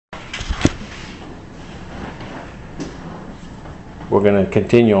we're going to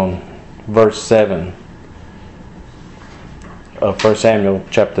continue on verse 7 of 1 Samuel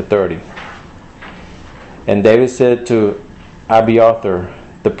chapter 30. And David said to Abiathar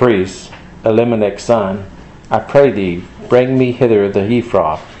the priest, Elimelech's son, I pray thee, bring me hither the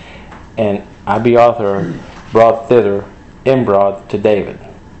ephod. And Abiathar brought thither ephod to David.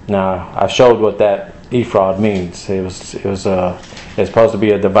 Now I showed what that ephod means. It's supposed to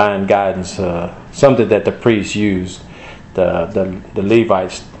be a divine guidance, something that the priests used. The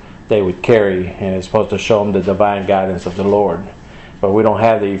Levites, they would carry, and it's supposed to show them the divine guidance of the Lord. But we don't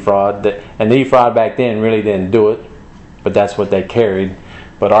have the ephod, and the ephod back then really didn't do it, but that's what they carried.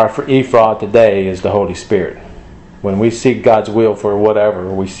 But our ephod today is the Holy Spirit. When we seek God's will for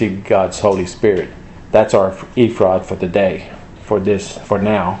whatever, we seek God's Holy Spirit. That's our ephod for today, for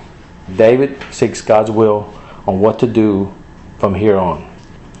now. David seeks God's will on what to do from here on.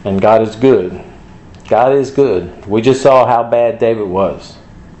 And God is good. God is good. We just saw how bad David was.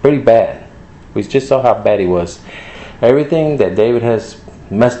 Pretty bad. We just saw how bad he was. Everything that David has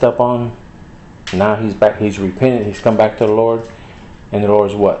messed up on, now he's back. He's repented. He's come back to the Lord. And the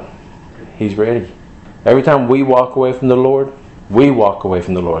Lord's what? He's ready. Every time we walk away from the Lord, we walk away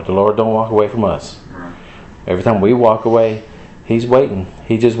from the Lord. The Lord don't walk away from us. Every time we walk away, He's waiting.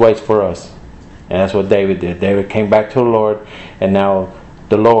 He just waits for us. And that's what David did. David came back to the Lord, and now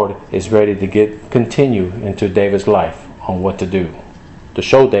the Lord is ready to continue into David's life on what to do, to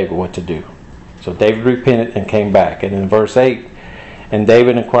show David what to do. So David repented and came back. And in verse 8, and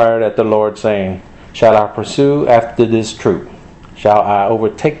David inquired at the Lord, saying, Shall I pursue after this troop? Shall I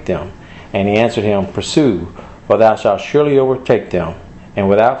overtake them? And he answered him, Pursue, for thou shalt surely overtake them, and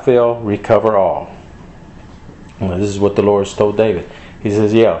without fail recover all. Well, this is what the Lord told David. He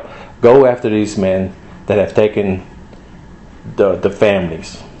says, yeah, go after these men that have taken the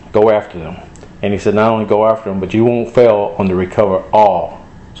families. Go after them. And he said, not only go after them, but you won't fail on to recover all.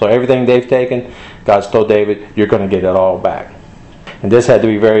 So everything they've taken, God's told David, you're going to get it all back. And this had to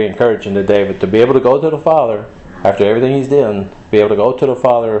be very encouraging to David, to be able to go to the Father after everything he's done, be able to go to the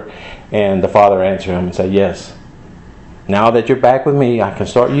Father, and the Father answer him and say, yes, now that you're back with me, I can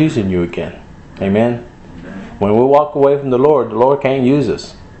start using you again. Amen. When we walk away from the Lord can't use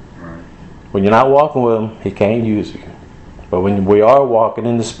us. When you're not walking with Him, He can't use you. But when we are walking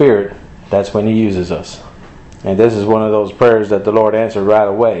in the Spirit, that's when He uses us. And this is one of those prayers that the Lord answered right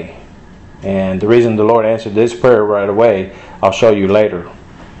away. And the reason the Lord answered this prayer right away, I'll show you later.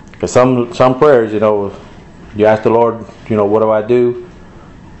 Because some prayers, you ask the Lord, what do I do?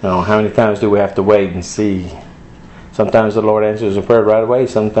 How many times do we have to wait and see? Sometimes the Lord answers a prayer right away,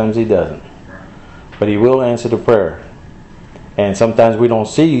 sometimes He doesn't. But He will answer the prayer. And sometimes we don't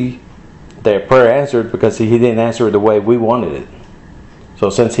see that prayer answered because He didn't answer it the way we wanted it. So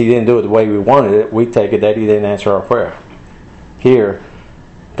since He didn't do it the way we wanted it, we take it that He didn't answer our prayer. Here,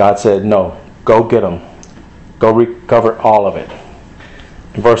 God said, no, go get them. Go recover all of it.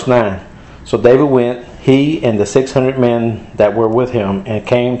 Verse 9. So David went, he and the 600 men that were with him, and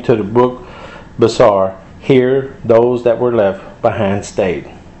came to the brook Besar. Here those that were left behind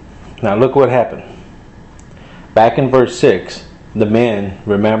stayed. Now look what happened. Back in verse 6, the men,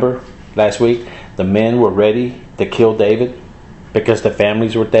 remember last week, the men were ready to kill David because their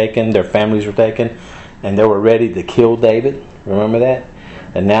families were taken, and they were ready to kill David. Remember that?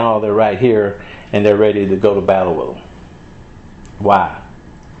 And now they're right here, and they're ready to go to battle with him. Why?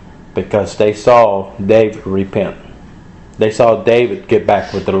 Because they saw David repent. They saw David get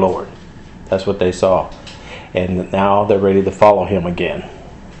back with the Lord. That's what they saw. And now they're ready to follow him again.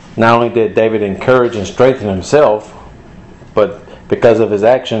 Not only did David encourage and strengthen himself, but because of his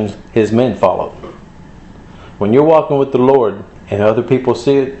actions, his men followed. When you're walking with the Lord and other people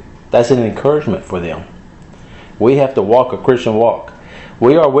see it, that's an encouragement for them. We have to walk a Christian walk.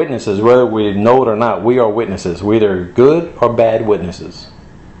 We are witnesses, whether we know it or not. We are witnesses. We're either good or bad witnesses.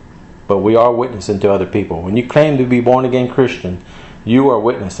 But we are witnessing to other people. When you claim to be born again Christian, you are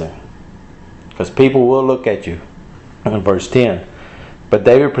witnessing. Because people will look at you. In verse 10. But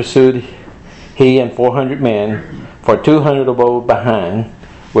David pursued, he and 400 men, for 200 abode behind,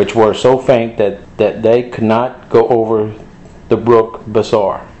 which were so faint that they could not go over the brook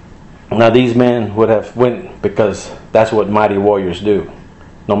Besar. Now these men would have went, because that's what mighty warriors do.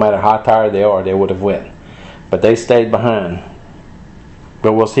 No matter how tired they are, they would have went. But they stayed behind.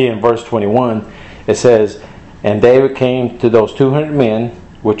 But we'll see in verse 21, it says, And David came to those 200 men,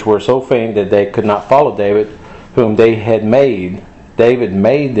 which were so faint that they could not follow David, whom they had made. David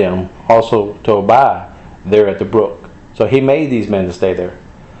made them also to abide there at the brook. So he made these men to stay there.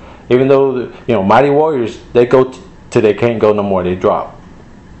 Even though, mighty warriors, they go till they can't go no more, they drop.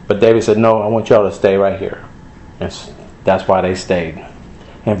 But David said, no, I want y'all to stay right here. And That's why they stayed.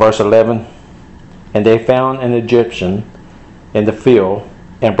 In verse 11, and they found an Egyptian in the field,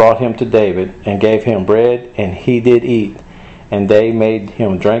 and brought him to David, and gave him bread, and he did eat. And they made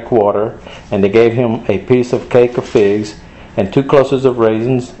him drink water, and they gave him a piece of cake of figs, and 2 clusters of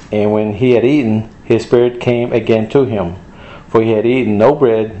raisins. And when he had eaten, his spirit came again to him, for he had eaten no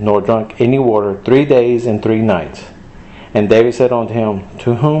bread, nor drunk any water 3 days and 3 nights. And David said unto him,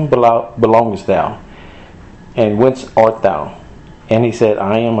 To whom belongest thou? And whence art thou? And he said,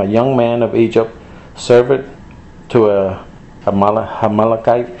 I am a young man of Egypt, servant to a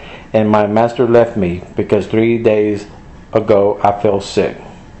Amalekite, and my master left me, because 3 days ago I fell sick.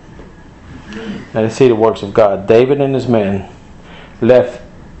 Now let's see the works of God. David and his men left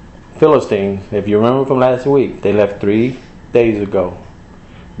Philistine. If you remember from last week, they left 3 days ago.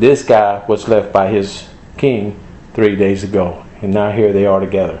 This guy was left by his king 3 days ago, and now here they are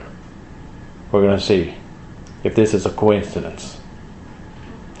together. We're going to see if this is a coincidence.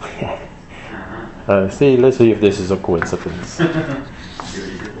 Let's see if this is a coincidence.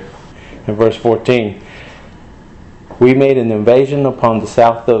 In verse 14, we made an invasion upon the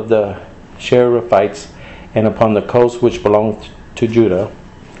south of the Cherethites, and upon the coast which belonged to Judah,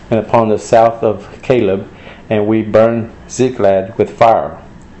 and upon the south of Caleb, and we burned Ziklag with fire.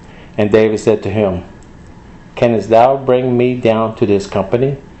 And David said to him, Canst thou bring me down to this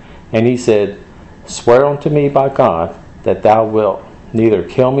company? And he said, Swear unto me by God that thou wilt neither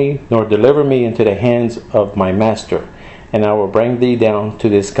kill me nor deliver me into the hands of my master, and I will bring thee down to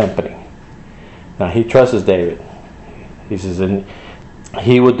this company. Now he trusts David. He says, and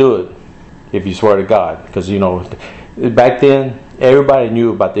he will do it if you swear to God. Because, back then, everybody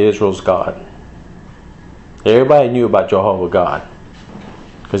knew about the Israel's God. Everybody knew about Jehovah God.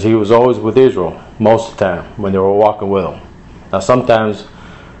 Because he was always with Israel most of the time when they were walking with him. Now sometimes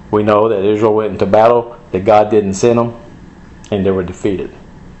we know that Israel went into battle, that God didn't send them, and they were defeated.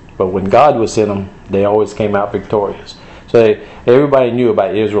 But when God would send them, they always came out victorious. So everybody knew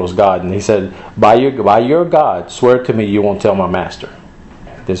about Israel's God. And he said, by your God, swear to me you won't tell my master.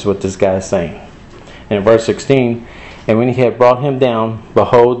 This is what this guy is saying. And in verse 16, and when he had brought him down,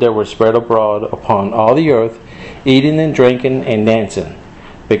 behold, there were spread abroad upon all the earth, eating and drinking and dancing,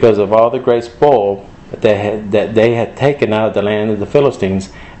 because of all the great spoil that they had taken out of the land of the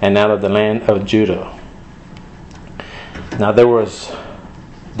Philistines and out of the land of Judah. Now there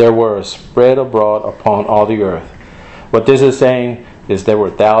were spread abroad upon all the earth. What this is saying is there were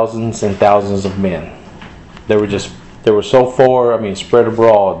thousands and thousands of men. They were so far, spread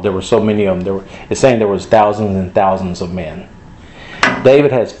abroad. There were so many of them. It's saying there was thousands and thousands of men.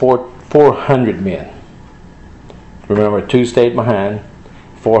 David has 400 men. Remember, 2 stayed behind.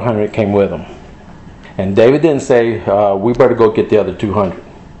 400 came with him. And David didn't say, we better go get the other 200.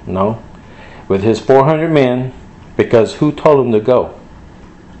 No. With his 400 men, because who told him to go?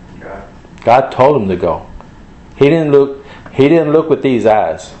 God told him to go. He didn't look with these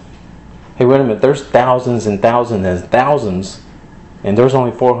eyes. Hey, wait a minute, there's thousands and thousands and thousands, and there's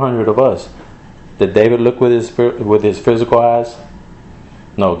only 400 of us. Did David look with his physical eyes?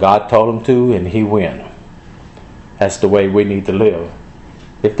 No, God told him to, and he went. That's the way we need to live.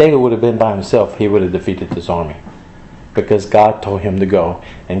 If David would have been by himself, he would have defeated this army. Because God told him to go,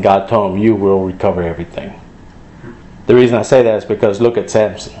 and God told him, you will recover everything. The reason I say that is because look at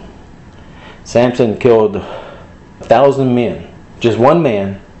Samson. Samson killed 1,000 men. Just one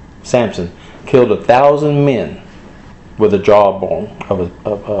man, Samson, killed 1,000 men with a jawbone of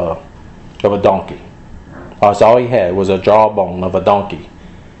a donkey. That's all he had was a jawbone of a donkey.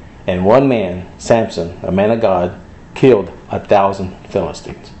 And one man, Samson, a man of God, killed 1,000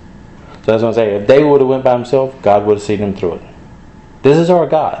 Philistines. So that's what I'm saying. If David would have went by himself, God would have seen him through it. This is our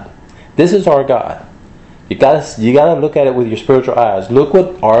God. This is our God. You gotta look at it with your spiritual eyes. Look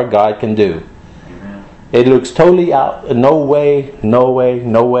what our God can do. Amen. It looks totally out. No way.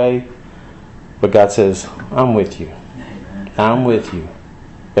 But God says, I'm with you. Amen. I'm with you.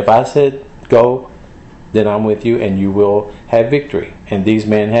 If I said go, then I'm with you, and you will have victory. And these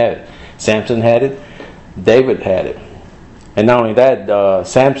men had it. Samson had it. David had it. And not only that,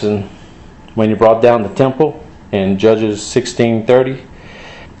 Samson, when he brought down the temple in Judges 16:30,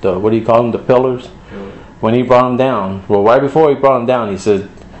 what do you call them? The pillars. When he brought them down, well, right before he brought them down, he said,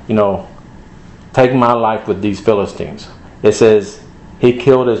 take my life with these Philistines. It says he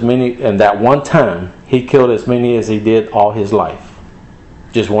killed as many, and that one time, he killed as many as he did all his life.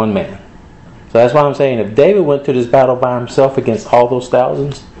 Just one man. So that's why I'm saying, if David went to this battle by himself against all those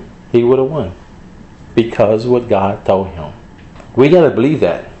thousands, he would have won. Because what God told him. We got to believe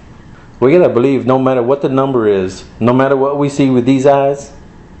that. We got to believe no matter what the number is, no matter what we see with these eyes,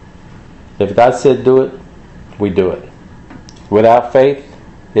 if God said do it, we do it. Without faith,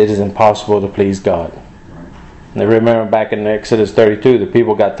 it is impossible to please God. And remember back in Exodus 32, the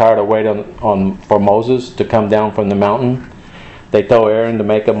people got tired of waiting for Moses to come down from the mountain. They told Aaron to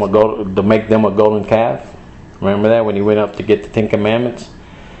make them a golden calf. Remember that when he went up to get the 10 Commandments?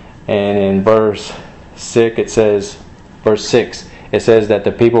 And in verse 6 it says that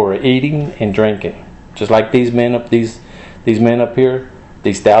the people were eating and drinking, just like these men up here,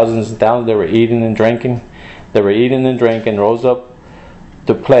 these thousands and thousands. They were eating and drinking. They were eating and drinking, rose up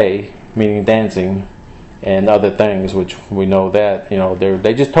to play, meaning dancing, and other things, which we know that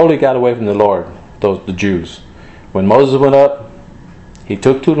they just totally got away from the Lord. The Jews. When Moses went up, he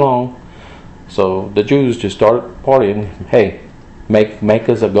took too long, so the Jews just started partying. Hey, make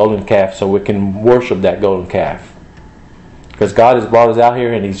us a golden calf so we can worship that golden calf, because God has brought us out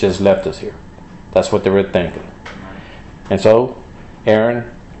here and He's just left us here. That's what they were thinking. And so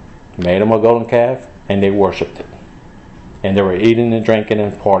Aaron made them a golden calf, and they worshipped it, and they were eating and drinking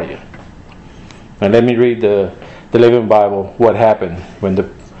and partying. And let me read the Living Bible, what happened when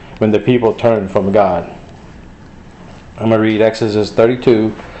the people turned from God. I'm going to read Exodus 32,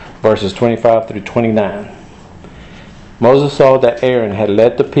 verses 25 through 29. Moses saw that Aaron had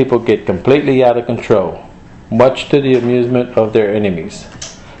let the people get completely out of control, much to the amusement of their enemies.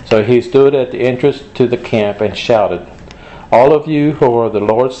 So he stood at the entrance to the camp and shouted, "All of you who are the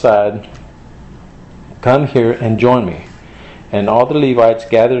Lord's side, come here and join me." And all the Levites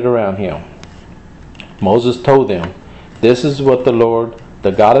gathered around him. Moses told them, "This is what the Lord,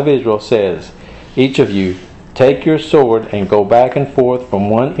 the God of Israel, says. Each of you, take your sword and go back and forth from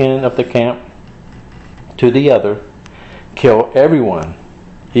one end of the camp to the other. Kill everyone,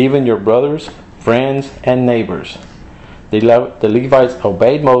 even your brothers, friends, and neighbors." The Levites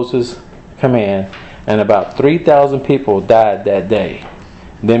obeyed Moses' command, and about 3,000 people died that day.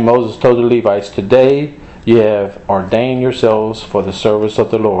 Then Moses told the Levites, "Today you have ordained yourselves for the service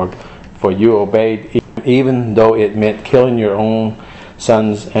of the Lord, for you obeyed even though it meant killing your own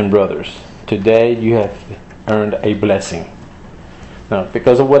sons and brothers. Today you have earned a blessing." Now,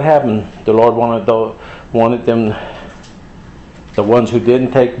 because of what happened, the Lord wanted them, the ones who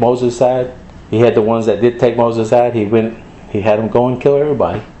didn't take Moses' side. He had the ones that did take Moses' side. He had them go and kill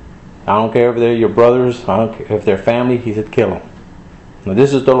everybody. I don't care if they're your brothers. I don't care if they're family. He said, kill them. Now,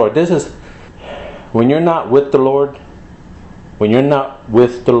 this is the Lord. This is when you're not with the Lord. When you're not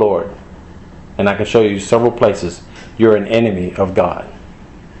with the Lord, and I can show you several places, you're an enemy of God.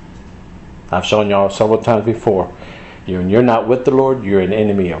 I've shown y'all several times before. When you're not with the Lord, you're an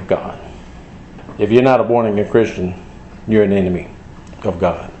enemy of God. If you're not a born again Christian, you're an enemy of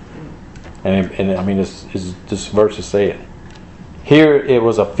God. And I mean, this verse is saying. Here it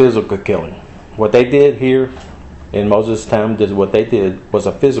was a physical killing. What they did here in Moses' time, what they did was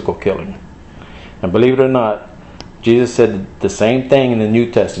a physical killing. And believe it or not, Jesus said the same thing in the New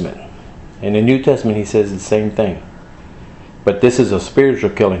Testament. In the New Testament, He says the same thing. But this is a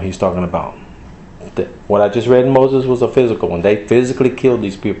spiritual killing He's talking about. What I just read in Moses was a physical one. They physically killed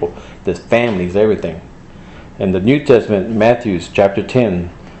these people, their families, everything. In the New Testament, Matthew chapter 10,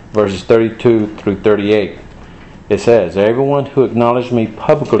 verses 32 through 38, it says, "Everyone who acknowledges me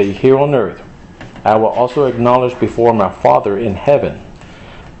publicly here on earth, I will also acknowledge before my Father in heaven.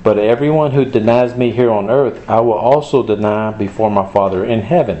 But everyone who denies me here on earth, I will also deny before my Father in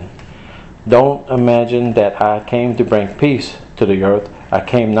heaven. Don't imagine that I came to bring peace to the earth. I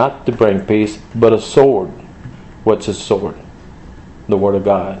came not to bring peace, but a sword." What's a sword? The Word of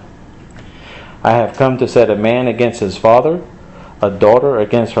God. "I have come to set a man against his father, a daughter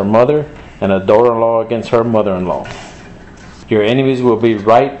against her mother, and a daughter-in-law against her mother-in-law. Your enemies will be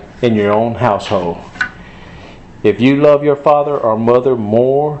right in your own household. If you love your father or mother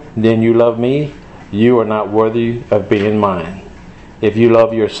more than you love me, you are not worthy of being mine. If you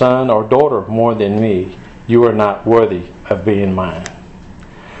love your son or daughter more than me, you are not worthy of being mine."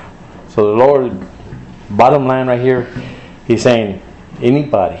 So the Lord, bottom line right here, He's saying,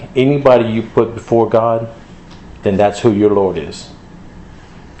 anybody you put before God, then that's who your Lord is.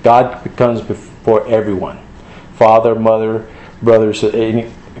 God comes before everyone. Father, mother, brothers,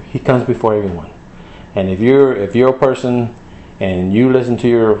 He comes before everyone. And if you're a person and you listen to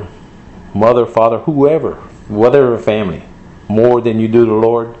your mother, father, whoever, whatever family, more than you do the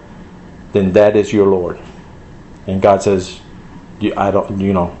Lord, then that is your Lord. And God says, I don't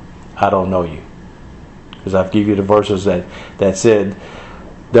know you. Because I've given you the verses that said,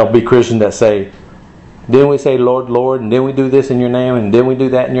 there'll be Christians that say, then we say, Lord, Lord, and then we do this in your name, and then we do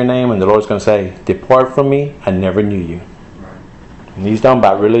that in your name, and the Lord's going to say, depart from me, I never knew you. And He's talking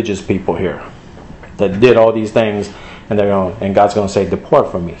about religious people here that did all these things, And God's going to say,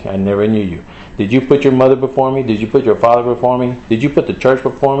 depart from me. I never knew you. Did you put your mother before me? Did you put your father before me? Did you put the church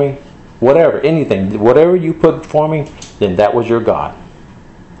before me? Whatever, anything. Whatever you put before me, then that was your God.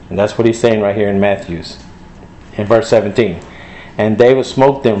 And that's what he's saying right here in Matthew's. In verse 17. And David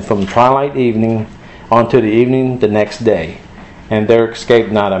smote them from twilight evening unto the evening the next day. And there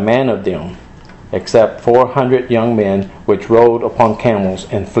escaped not a man of them, except 400 young men, which rode upon camels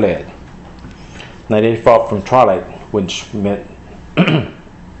and fled. Now they fought from twilight, which meant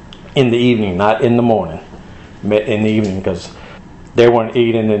in the evening, not in the morning. Meant in the evening, because they weren't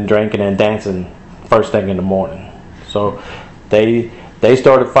eating and drinking and dancing first thing in the morning. So they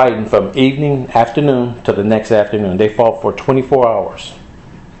started fighting from afternoon to the next afternoon. They fought for 24 hours.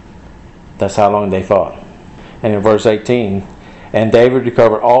 That's how long they fought. And in verse 18, and David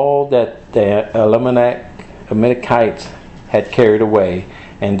recovered all that the Amalekites had carried away,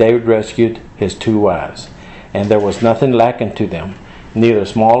 and David rescued his 2 wives. And there was nothing lacking to them, neither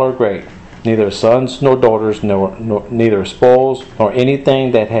small or great, neither sons nor daughters, neither spoils nor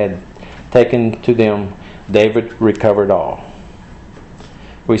anything that had taken to them. David recovered all.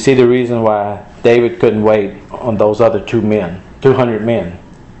 We see the reason why David couldn't wait on those other 200 men.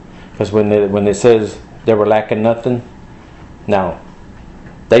 Because when it says they were lacking nothing, now,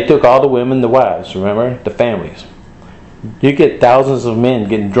 they took all the women, the wives, remember? The families. You get thousands of men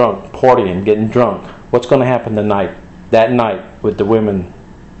getting drunk, partying, getting drunk. What's going to happen that night with the women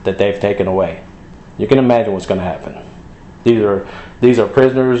that they've taken away? You can imagine what's going to happen. These are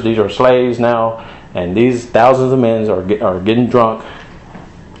prisoners, these are slaves now, and these thousands of men are getting drunk.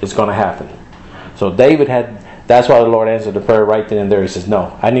 It's going to happen. So that's why the Lord answered the prayer right then and there. He says,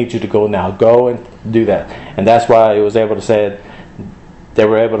 no, I need you to go now. Go and do that. And that's why they were able to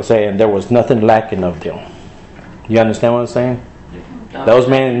say, and there was nothing lacking of them. You understand what I'm saying? Those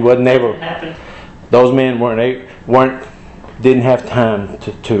men didn't have time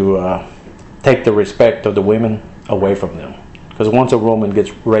to take the respect of the women away from them. Because once a woman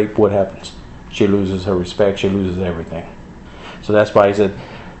gets raped, what happens? She loses her respect. She loses everything. So that's why he said,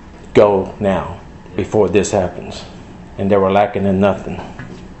 go now, before this happens. And they were lacking in nothing.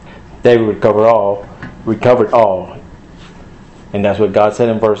 David recovered all. And that's what God said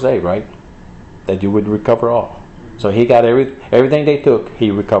in verse 8, right? That you would recover all. So he got everything they took,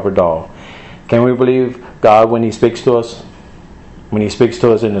 he recovered all. Can we believe God when he speaks to us? When he speaks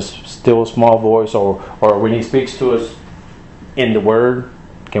to us in a still small voice, or when he speaks to us in the word,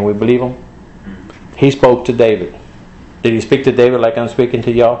 can we believe him? He spoke to David. Did he speak to David like I'm speaking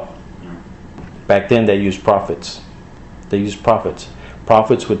to y'all? Back then they used prophets. He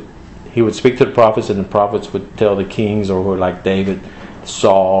would speak to the prophets, and the prophets would tell the kings, or who were like David,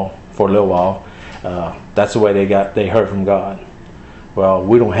 Saul, for a little while. That's the way they heard from God. Well,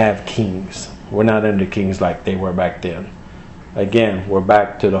 we don't have kings. We're not under kings like they were back then. Again, we're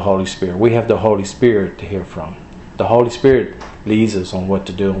back to the Holy Spirit. We have the Holy Spirit to hear from. The Holy Spirit leads us on what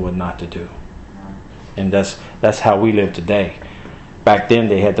to do and what not to do. And that's how we live today. Back then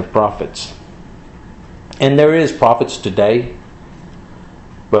they had the prophets. And there is prophets today,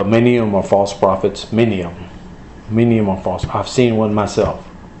 but many of them are false prophets. Many of them are false. I've seen one myself.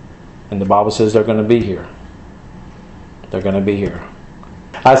 And the Bible says they're going to be here. They're going to be here.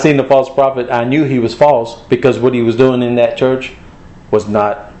 I seen the false prophet. I knew he was false because what he was doing in that church was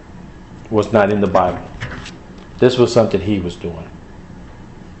not in the Bible. This was something he was doing.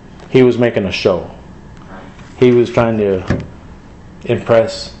 He was making a show. He was trying to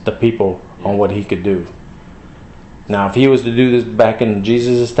impress the people on what he could do. Now, if he was to do this back in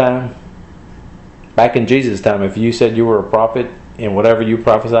Jesus' time, if you said you were a prophet and whatever you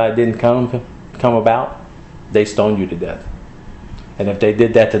prophesied didn't come about, they stoned you to death. And if they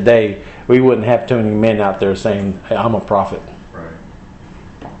did that today, we wouldn't have too many men out there saying, hey, I'm a prophet. Right.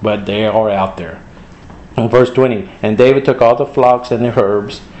 But they are out there. In verse 20, and David took all the flocks and the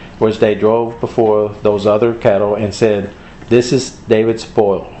herds which they drove before those other cattle, and said, this is David's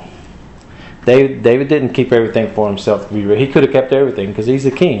spoil. David didn't keep everything for himself. He could have kept everything because he's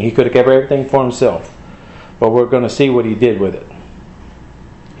the king. He could have kept everything for himself. But we're going to see what he did with it.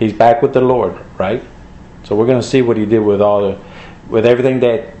 He's back with the Lord, right? So we're going to see what he did with everything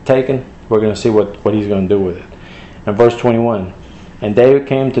they'd taken. We're going to see what he's going to do with it. In verse 21, and David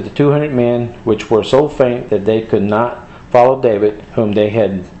came to the 200 men which were so faint that they could not follow David, whom they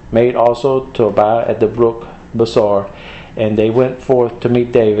had made also to abide at the brook Besor. And they went forth to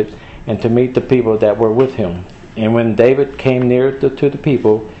meet David, and to meet the people that were with him. And when David came near to the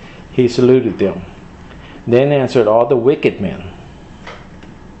people, he saluted them. Then answered all the wicked men.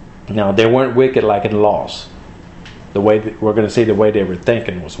 Now, they weren't wicked like in loss. We're going to see the way they were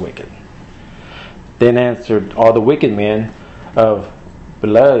thinking was wicked. Then answered all the wicked men of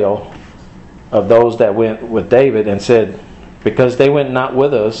Belial, of those that went with David, and said, because they went not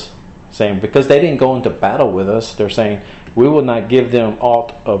with us, saying, because they didn't go into battle with us, they're saying, we will not give them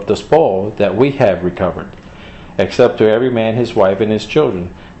aught of the spoil that we have recovered, except to every man his wife and his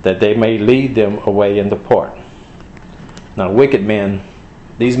children, that they may lead them away and depart. Now, wicked men,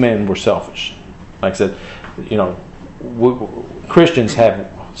 these men were selfish. Like I said, Christians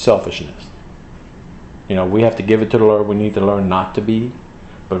have selfishness. We have to give it to the Lord. We need to learn not to be.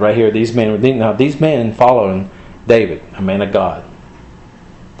 But right here, these men following David, a man of God,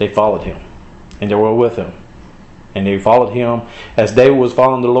 they followed him, and they were with him, and they followed him as David was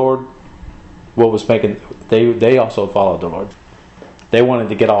following the Lord. They also followed the Lord. They wanted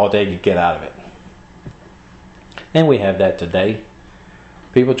to get all they could get out of it, and we have that today.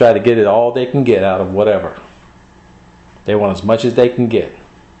 People try to get it all they can get out of whatever. They want as much as they can get.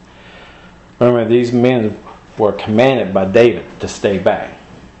 Remember, these men were commanded by David to stay back.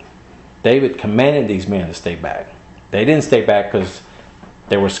 David commanded these men to stay back. They didn't stay back because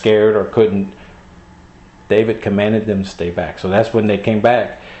they were scared or couldn't. David commanded them to stay back. So that's when they came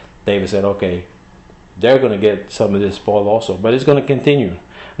back. David said, okay, they're going to get some of this spoil also. But it's going to continue.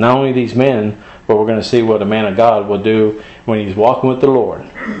 Not only these men, but we're going to see what a man of God will do when he's walking with the Lord.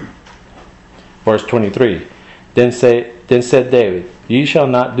 Verse 23. Then said David, ye shall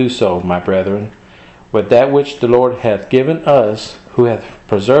not do so, my brethren, with that which the Lord hath given us, who hath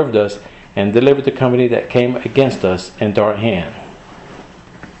preserved us, and delivered the company that came against us into our hand.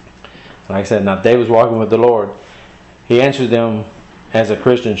 Like I said, now David was walking with the Lord. He answered them as a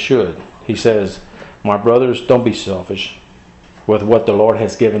Christian should. He says, my brothers, don't be selfish with what the Lord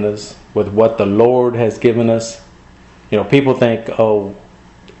has given us. With what the Lord has given us. People think, oh,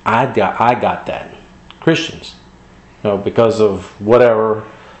 I got that. Christians. Because of whatever,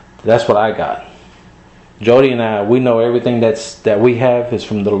 that's what I got. Jody and I, we know everything that we have is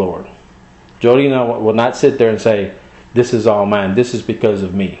from the Lord. Jody and I will not sit there and say, this is all mine. This is because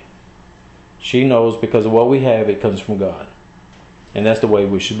of me. She knows because of what we have, it comes from God. And that's the way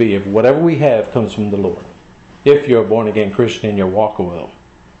we should be. If whatever we have comes from the Lord. If you're a born-again Christian and you're walking with Him.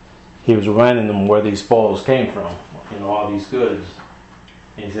 He was reminding them where these spoils came from. All these goods.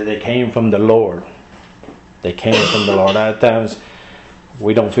 And he said they came from the Lord. They came from the Lord. A lot of times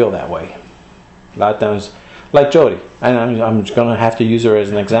we don't feel that way. A lot of times, like Jody, and I'm just going to have to use her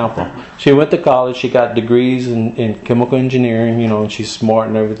as an example. She went to college. She got degrees in chemical engineering. And she's smart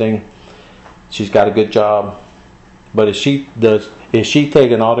and everything. She's got a good job. But is she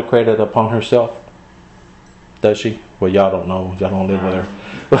taking all the credit upon herself? Does she? Well, y'all don't know. Y'all don't live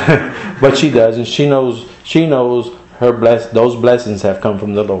with her. But she does, and she knows those blessings have come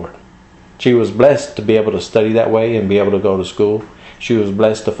from the Lord. She was blessed to be able to study that way and be able to go to school. She was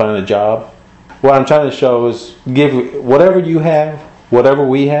blessed to find a job. What I'm trying to show is give whatever you have, whatever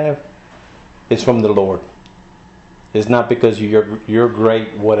we have, it's from the Lord. It's not because you're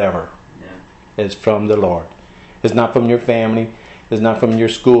great, whatever. Yeah. It's from the Lord. It's not from your family. It's not from your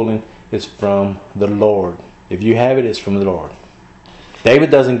schooling. It's from the Lord. If you have it, it's from the Lord.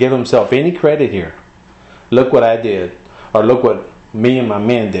 David doesn't give himself any credit here. Look what I did. Or look what me and my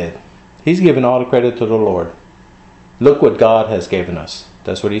men did. He's giving all the credit to the Lord. Look what God has given us.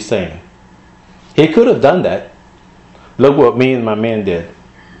 That's what he's saying. He could have done that. Look what me and my men did.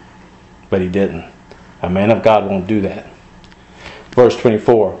 But he didn't. A man of God won't do that. Verse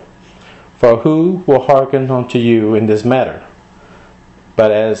 24. For who will hearken unto you in this matter?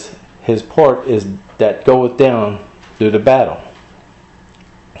 But as his part is that goeth down through the battle,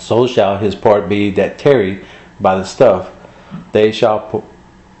 so shall his part be that tarry by the stuff. They shall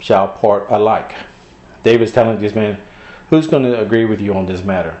part alike. David's telling this man, who's going to agree with you on this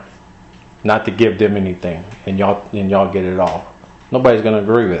matter? Not to give them anything, and y'all get it all. Nobody's going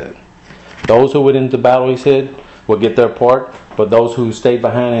to agree with it. Those who went into battle, he said, will get their part, but those who stayed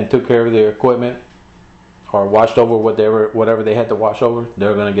behind and took care of their equipment or watched over whatever they had to watch over,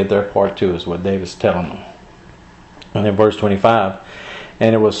 they're going to get their part too, is what David's telling them. And in verse 25,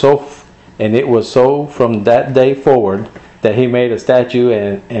 and it was so from that day forward that he made a statute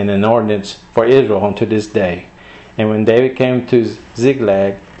and an ordinance for Israel unto this day. And when David came to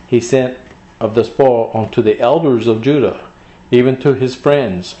Ziklag, he sent of the spoil unto the elders of Judah, even to his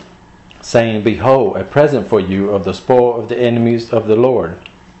friends, saying, behold, a present for you of the spoil of the enemies of the Lord.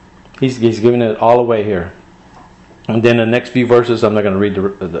 He's giving it all away here. And then the next few verses, I'm not going to read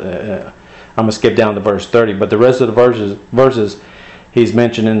I'm going to skip down to verse 30. But the rest of the verses he's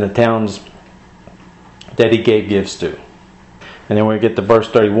mentioning the towns that he gave gifts to. And then we get to verse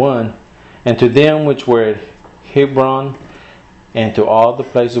 31. And to them which were at Hebron and to all the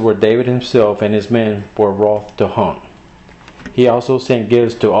places where David himself and his men were wroth to hunt. He also sent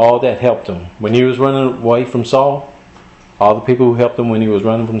gifts to all that helped him. When he was running away from Saul, all the people who helped him when he was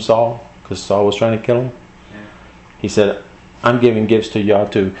running from Saul, because Saul was trying to kill him, he said, I'm giving gifts to y'all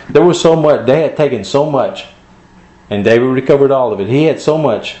too. There was so much, they had taken so much, and David recovered all of it. He had so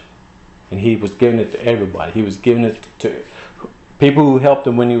much, and he was giving it to everybody. He was giving it to people who helped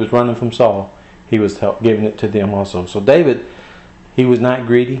him when he was running from Saul. He was giving it to them also. So David, he was not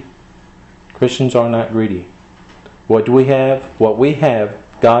greedy. Christians are not greedy. What do we have? What we have,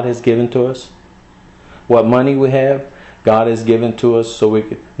 God has given to us. What money we have, God has given to us so we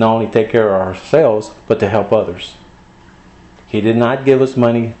can not only take care of ourselves, but to help others. He did not give us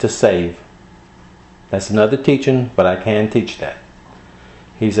money to save. That's another teaching, but I can teach that.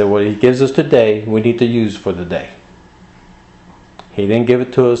 He said what He gives us today, we need to use for the day. He didn't give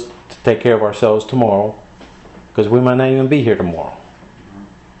it to us to take care of ourselves tomorrow, because we might not even be here tomorrow.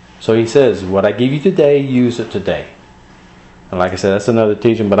 So He says, what I give you today, use it today. And like I said, that's another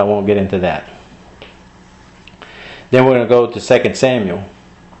teaching, but I won't get into that. Then we're going to go to 2 Samuel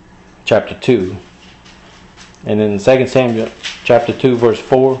chapter 2. And in 2 Samuel chapter 2 verse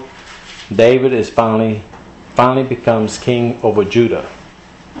 4, David is finally becomes king over Judah.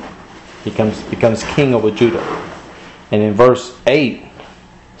 He becomes king over Judah. And in verse 8,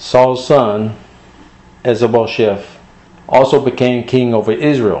 Saul's son, Ezebosheth, also became king over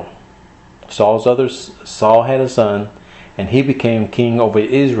Israel. Saul had a son, and he became king over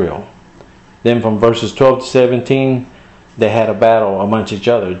Israel. Then from verses 12 to 17, they had a battle amongst each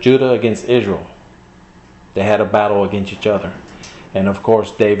other. Judah against Israel. They had a battle against each other. And of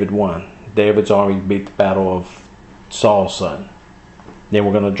course, David won. David's army beat the battle of Saul's son. Then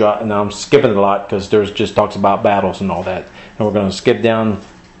we're going to drop, now I'm skipping a lot because there's just talks about battles and all that. And we're going to skip down,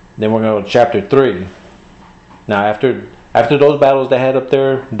 then we're going to go to chapter 3. Now after those battles they had up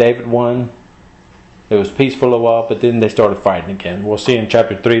there, David won. It was peaceful a while, but then they started fighting again. We'll see in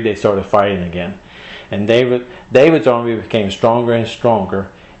chapter 3 they started fighting again. And David's army became stronger and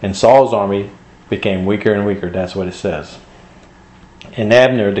stronger, and Saul's army became weaker and weaker. That's what it says. And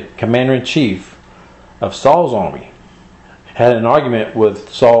Abner, the commander-in-chief of Saul's army, had an argument with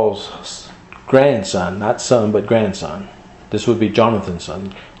Saul's grandson, not son, but grandson. This would be Jonathan's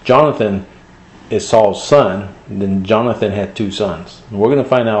son. Jonathan is Saul's son, and then Jonathan had two sons. And we're going to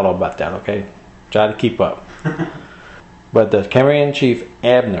find out all about that, okay? Try to keep up. But the commander-in-chief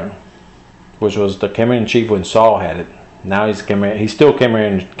Abner, which was the commander-in-chief when Saul had it, now he's still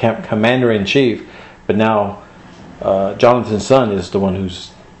commander-in-chief, but now Jonathan's son is the one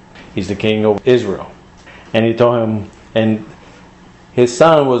he's the king of Israel. And he told him, and his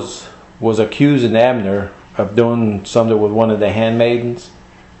son was accusing Abner of doing something with one of the handmaidens.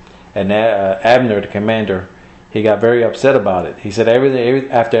 And Abner, the commander, he got very upset about it. He said,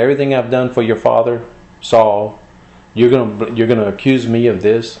 after everything I've done for your father, Saul, you're gonna accuse me of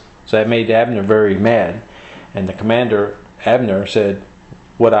this. So that made Abner very mad. And the commander, Abner, said,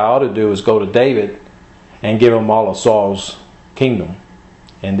 what I ought to do is go to David and give him all of Saul's kingdom.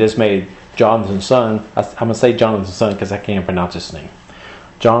 And this made Jonathan's son, I'm going to say Jonathan's son because I can't pronounce his name.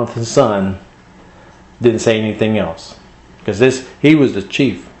 Jonathan's son didn't say anything else. Because he was the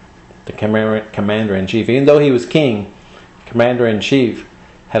chief, the commander-in-chief. Even though he was king, commander-in-chief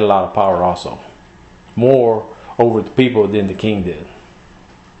had a lot of power also. More over the people than the king did.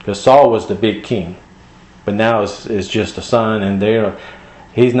 Because Saul was the big king. But now it's just a son, and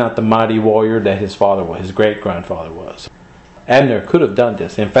he's not the mighty warrior that his father was, his great-grandfather was. Abner could have done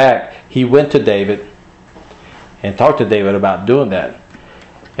this. In fact, he went to David and talked to David about doing that.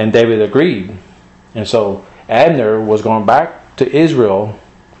 And David agreed. And so Abner was going back to Israel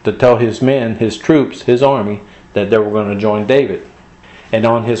to tell his men, his troops, his army, that they were going to join David. And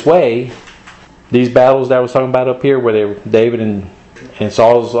on his way, these battles that I was talking about up here, where they were David and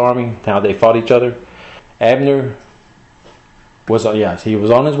Saul's army, how they fought each other, Abner was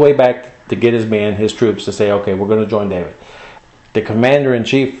on his way back to get his men, his troops, to say, okay, we're going to join David. The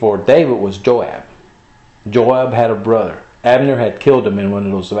commander-in-chief for David was Joab. Joab had a brother. Abner had killed him in one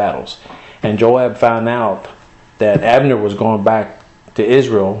of those battles. And Joab found out that Abner was going back to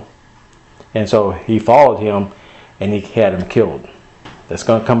Israel, and so he followed him and he had him killed. That's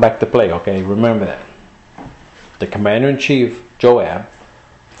going to come back to play, okay? Remember that. The commander-in-chief, Joab,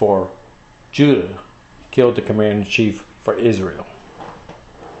 for Judah, killed the commander-in-chief for Israel,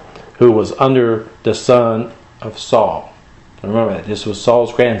 who was under the son of Saul. Remember that. This was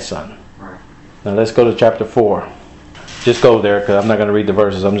Saul's grandson. Right. Now let's go to chapter 4. Just go there because I'm not going to read the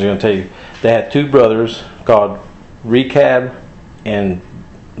verses. I'm just going to tell you. They had two brothers called Rechab and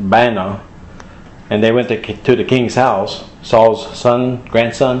Baanah, and they went to the king's house. Saul's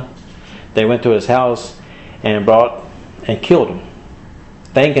grandson. They went to his house and killed him,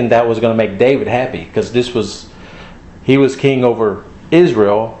 thinking that was going to make David happy, because he was king over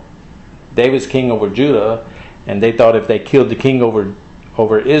Israel, David's king over Judah, and they thought if they killed the king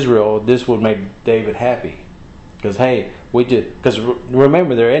over Israel, this would make David happy. Because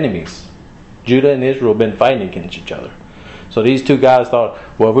remember, they're enemies. Judah and Israel have been fighting against each other. So these two guys thought,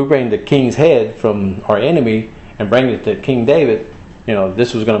 well, if we bring the king's head from our enemy and bring it to King David,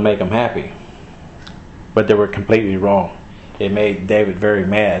 this was going to make him happy. But they were completely wrong. It made David very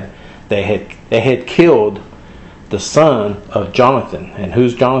mad. They had killed the son of Jonathan. And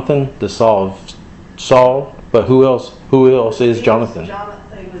who's Jonathan? The Saul. But who else is Jonathan?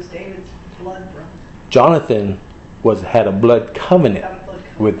 He was David's blood brother. Jonathan had a blood covenant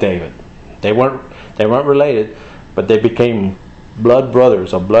with David. They weren't related, but they became blood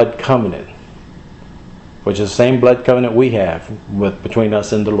brothers, a blood covenant, which is the same blood covenant we have between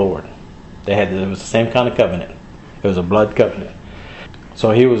us and the Lord. It was the same kind of covenant. It was a blood covenant.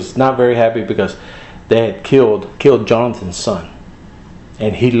 So he was not very happy because they had killed Jonathan's son,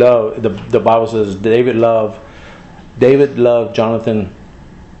 and he loved. The Bible says David loved Jonathan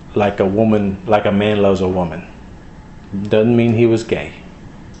like a man loves a woman. Doesn't mean he was gay,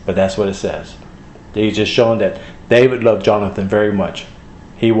 but that's what it says. He's just showing that David loved Jonathan very much.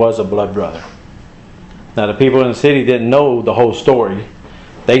 He was a blood brother. Now the people in the city didn't know the whole story.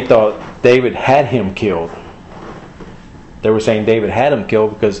 They thought David had him killed. They were saying David had him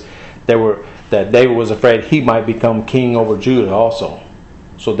killed because that David was afraid he might become king over Judah also.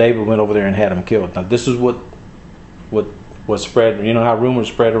 So David went over there and had him killed. Now this is what was spread. You know how rumors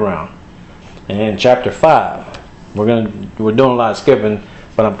spread around. And in chapter 5, we're doing a lot of skipping,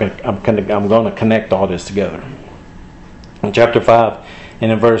 but I'm going to connect all this together. In chapter 5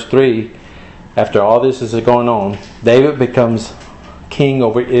 and in verse 3, after all this is going on, David becomes king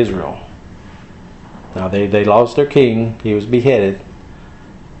over Israel. Now they lost their king. He was beheaded,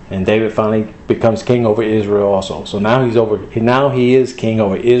 and David finally becomes king over Israel also. So now he is king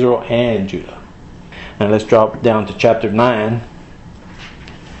over Israel and Judah. Now let's drop down to chapter 9.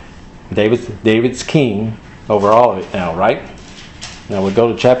 David's king over all of it now, right? Now we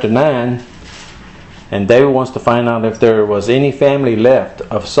go to chapter 9, and David wants to find out if there was any family left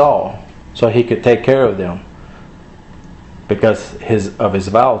of Saul, so he could take care of them because of his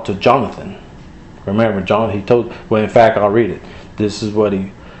vow to Jonathan. Remember, in fact, I'll read it. This is what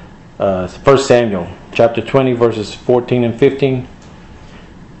 1 Samuel chapter 20 verses 14 and 15.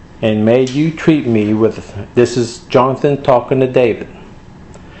 And may you treat me this is Jonathan talking to David.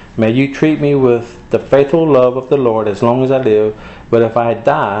 May you treat me with the faithful love of the Lord as long as I live, but if I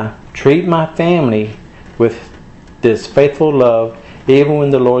die, treat my family with this faithful love, even when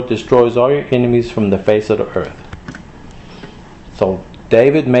the Lord destroys all your enemies from the face of the earth. So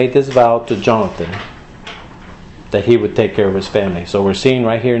David made this vow to Jonathan that he would take care of his family. So we're seeing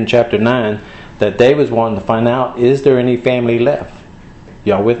right here in chapter 9 that David's wanting to find out, is there any family left?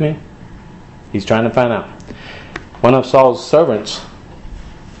 Y'all with me? He's trying to find out. One of Saul's servants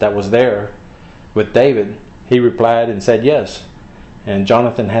that was there with David, he replied and said yes. And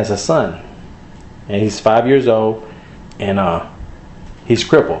Jonathan has a son, and he's 5 years old, and he's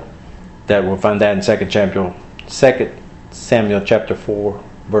crippled. That we'll find that in 2 Samuel chapter 4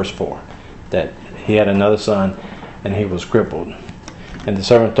 verse 4, that he had another son and he was crippled. And the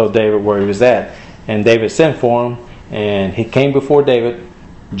servant told David where he was at, and David sent for him, and he came before David.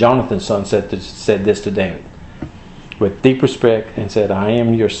 Jonathan's son said this to David with deep respect and said, I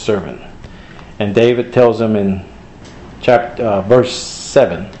am your servant. And David tells him in verse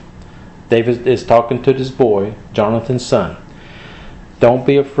 7, David is talking to this boy, Jonathan's son. Don't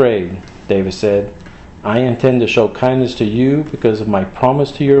be afraid, David said. I intend to show kindness to you because of my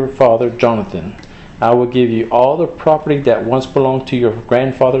promise to your father Jonathan. I will give you all the property that once belonged to your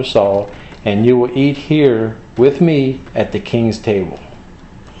grandfather Saul, and you will eat here with me at the king's table.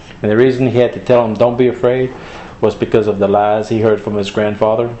 And the reason he had to tell him don't be afraid was because of the lies he heard from his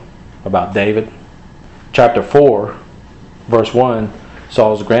grandfather about David. Chapter 4 verse 1,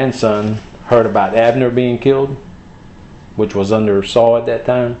 Saul's grandson heard about Abner being killed, which was under Saul at that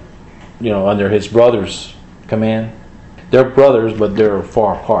time, under his brother's command. They're brothers, but they're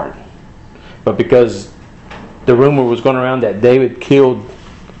far apart. But because the rumor was going around that David killed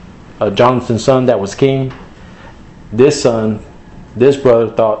Jonathan's son that was king, this brother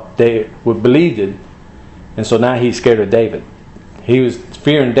thought they would believe it, and so now he's scared of David. He was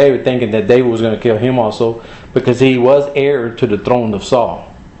fearing David, thinking that David was going to kill him also, because he was heir to the throne of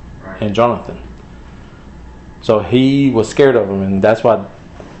Saul and Jonathan. So he was scared of him, and that's why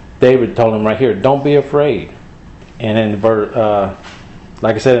David told him right here, don't be afraid. And in verse,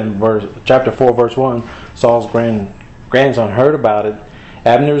 like I said in chapter 4, verse 1, Saul's grandson heard about it,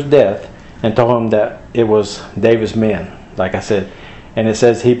 Abner's death, and told him that it was David's men, like I said. And it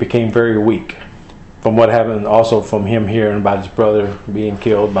says he became very weak from what happened, also from him hearing about his brother being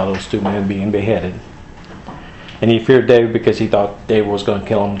killed, by those two men being beheaded. And he feared David because he thought David was going to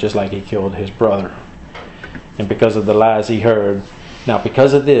kill him just like he killed his brother. And because of the lies he heard. Now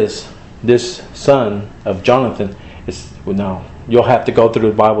because of this son of Jonathan is, now you'll have to go through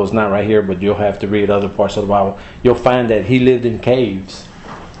the Bible. It's not right here, but you'll have to read other parts of the Bible. You'll find that he lived in caves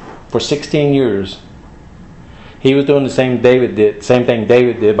for 16 years. He was doing the same thing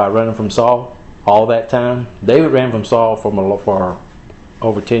David did by running from Saul all that time. David ran from Saul for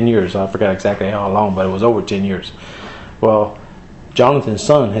over 10 years. I forgot exactly how long, but it was over 10 years. Well, Jonathan's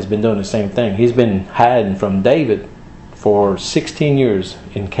son has been doing the same thing. He's been hiding from David for 16 years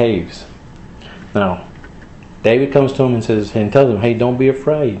in caves. Now, David comes to him and tells him, hey, don't be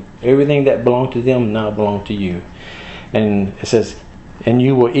afraid. Everything that belonged to them now belongs to you. And it says, and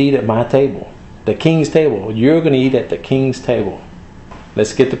you will eat at my table. The king's table. You're going to eat at the king's table.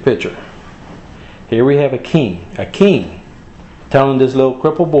 Let's get the picture. Here we have a king telling this little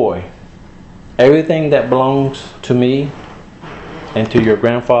crippled boy, everything that belongs to me and to your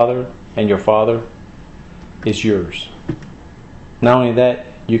grandfather and your father is yours. Not only that,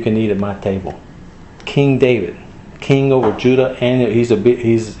 you can eat at my table. King David, king over Judah, and he's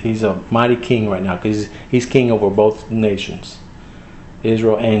a mighty king right now because he's king over both nations,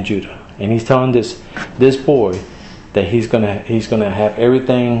 Israel and Judah. And he's telling this boy that he's gonna have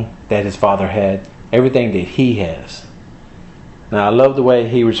everything that his father had, everything that he has. Now I love the way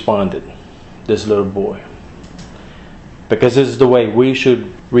he responded, this little boy, because this is the way we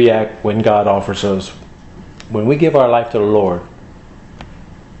should react when God offers us. When we give our life to the Lord,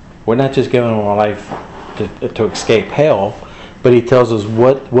 we're not just giving our life to escape hell, but he tells us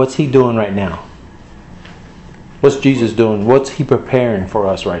what's he doing right now. What's Jesus doing? What's he preparing for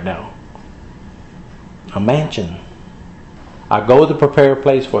us right now? A mansion. I go to prepare a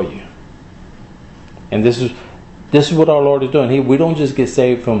place for you. And this is what our Lord is doing. We don't just get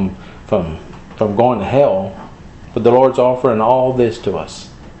saved from going to hell, but the Lord's offering all this to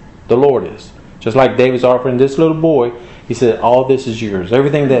us. The Lord is. Just like David's offering this little boy, he said, all this is yours.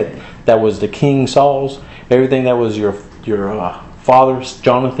 Everything that was the King Saul's, everything that was your father's,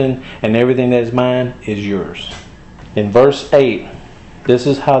 Jonathan, and everything that is mine is yours. In verse 8, this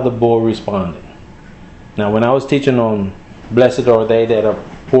is how the boy responded. Now when I was teaching on blessed are they that are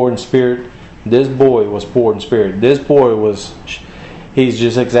poor in spirit, this boy was poor in spirit. This boy he's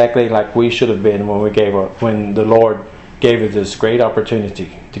just exactly like we should have been when the Lord gave us this great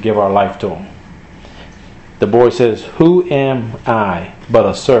opportunity to give our life to him. The boy says, who am I but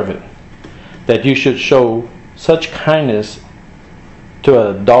a servant, that you should show such kindness to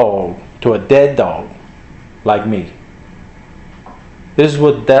a dead dog like me? This is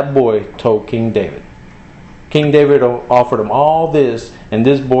what that boy told King David. King David offered him all this, and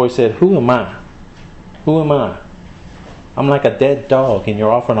this boy said, who am I? Who am I? I'm like a dead dog, and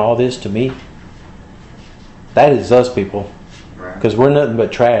you're offering all this to me? That is us, people. Because we're nothing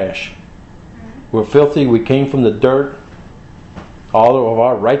but trash. We're filthy. We came from the dirt. All of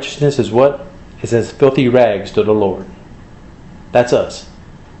our righteousness is what? It says filthy rags to the Lord. That's us.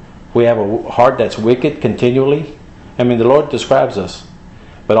 We have a heart that's wicked continually. I mean, the Lord describes us.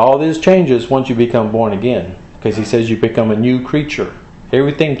 But all this changes once you become born again. Because he says you become a new creature.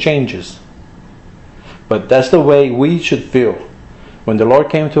 Everything changes. But that's the way we should feel. When the Lord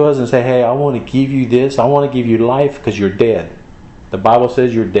came to us and said, hey, I want to give you this. I want to give you life because you're dead. The Bible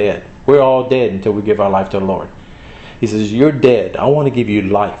says you're dead. We're all dead until we give our life to the Lord. He says, you're dead. I want to give you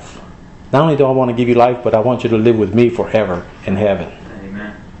life. Not only do I want to give you life, but I want you to live with me forever in heaven.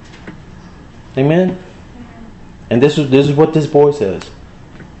 Amen. Amen? And this is what this boy says.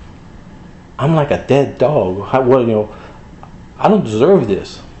 I'm like a dead dog. I don't deserve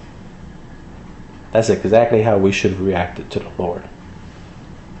this. That's exactly how we should have reacted to the Lord.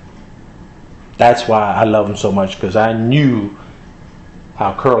 That's why I love him so much, because I knew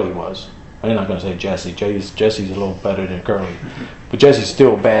how Curly was. I'm not going to say Jesse. Jesse's a little better than Curly. But Jesse's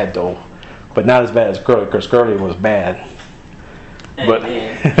still bad, though. But not as bad as Curly, because Curly was bad. But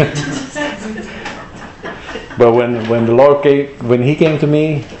but when the Lord when he came to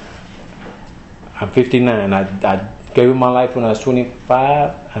me, I'm 59. I gave him my life when I was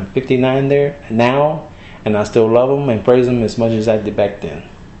 25. I'm 59 there now, and I still love him and praise him as much as I did back then,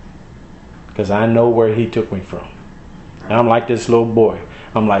 because I know where he took me from. And I'm like this little boy.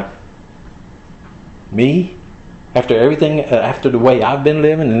 I'm like, me? After everything, after the way I've been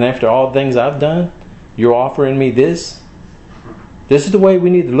living and after all the things I've done, You're offering me this? This is the way we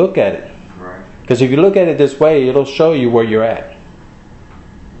need to look at it. Because if you look at it this way, it'll show you where you're at.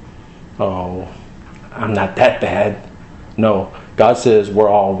 Oh, I'm not that bad. No, God says we're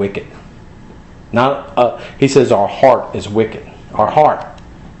all wicked. Not, He says our heart is wicked. Our heart.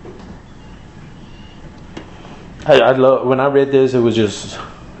 I love, when I read this, it was just,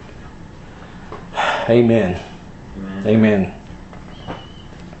 Amen. Amen.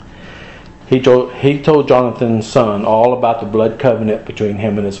 He told Jonathan's son all about the blood covenant between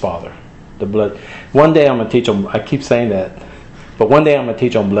him and his father. The blood. One day I'm going to teach them, I keep saying that, but one day I'm going to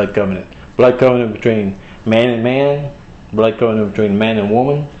teach on blood covenant. Blood covenant between man and man, blood covenant between man and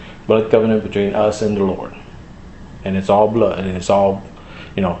woman, blood covenant between us and the Lord. And it's all blood, and it's all,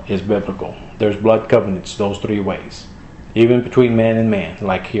 it's biblical. There's blood covenants those three ways. Even between man and man,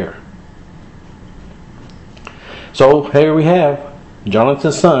 like here. So here we have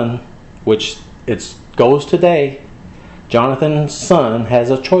Jonathan's son, which it goes today. Jonathan's son has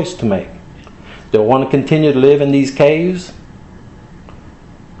a choice to make. Do I want to continue to live in these caves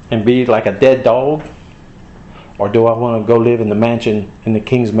and be like a dead dog? Or do I want to go live in the mansion, in the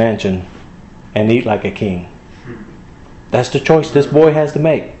king's mansion, and eat like a king? That's the choice this boy has to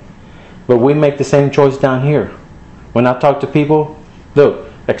make. But we make the same choice down here. When I talk to people,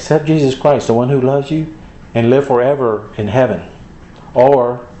 look, accept Jesus Christ, the one who loves you, and live forever in heaven.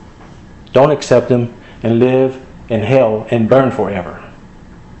 Or don't accept Him and live in hell and burn forever.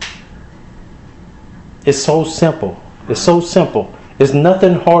 It's so simple. It's so simple. There's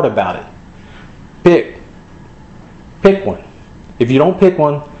nothing hard about it. Pick one. If you don't pick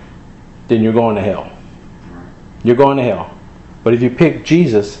one, then you're going to hell. You're going to hell. But if you pick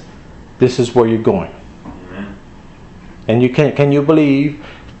Jesus, this is where you're going. Amen. And you can you believe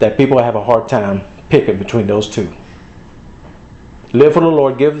that people have a hard time picking between those two? Live for the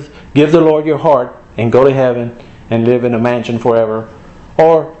Lord. Give the Lord your heart and go to heaven and live in a mansion forever.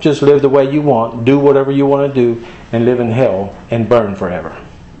 Or just live the way you want. Do whatever you want to do and live in hell and burn forever.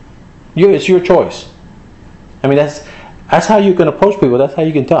 It's your choice. I mean, that's how you can approach people. That's how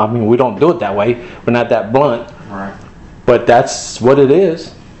you can tell. I mean, we don't do it that way. We're not that blunt. Right. But that's what it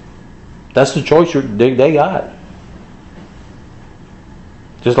is. That's the choice they got.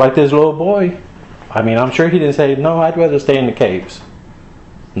 Just like this little boy. I mean, I'm sure he didn't say, no, I'd rather stay in the caves.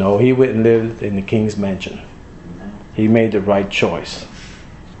 No, he went and lived in the king's mansion. He made the right choice.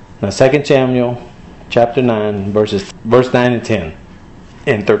 Now, 2 Samuel chapter 9, verse 9 and 10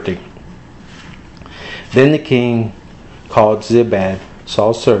 and 13. Then the king called Zibad,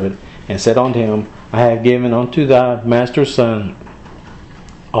 Saul's servant, and said unto him, I have given unto thy master's son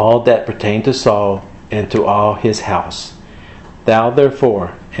all that pertained to Saul and to all his house. Thou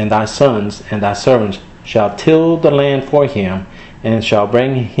therefore and thy sons and thy servants shall till the land for him, and shall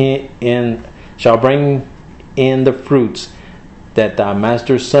bring in the fruits, that thy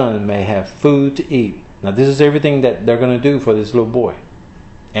master's son may have food to eat. Now this is everything that they're going to do for this little boy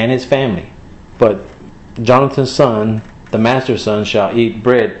and his family. But Jonathan's son, the master's son, shall eat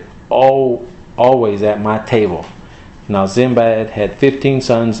bread always at my table. Now Zibad had 15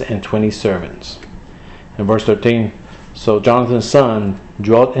 sons and 20 servants. In verse 13, so Jonathan's son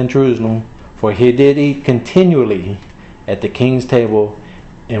dwelt in Jerusalem, for he did eat continually at the king's table,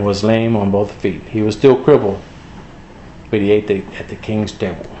 and was lame on both feet. He was still crippled, but he ate at the king's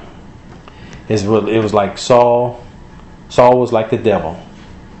table. It was like Saul. Saul was like the devil,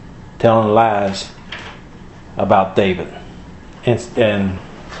 telling lies about David. And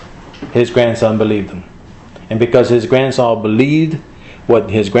his grandson believed them. And because his grandson believed what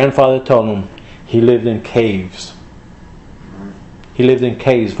his grandfather told him, he lived in caves. He lived in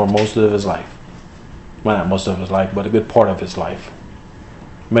caves for most of his life. Well, not most of his life, but a good part of his life.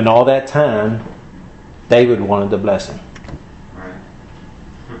 But in all that time, David wanted to bless him.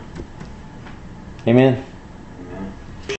 Amen.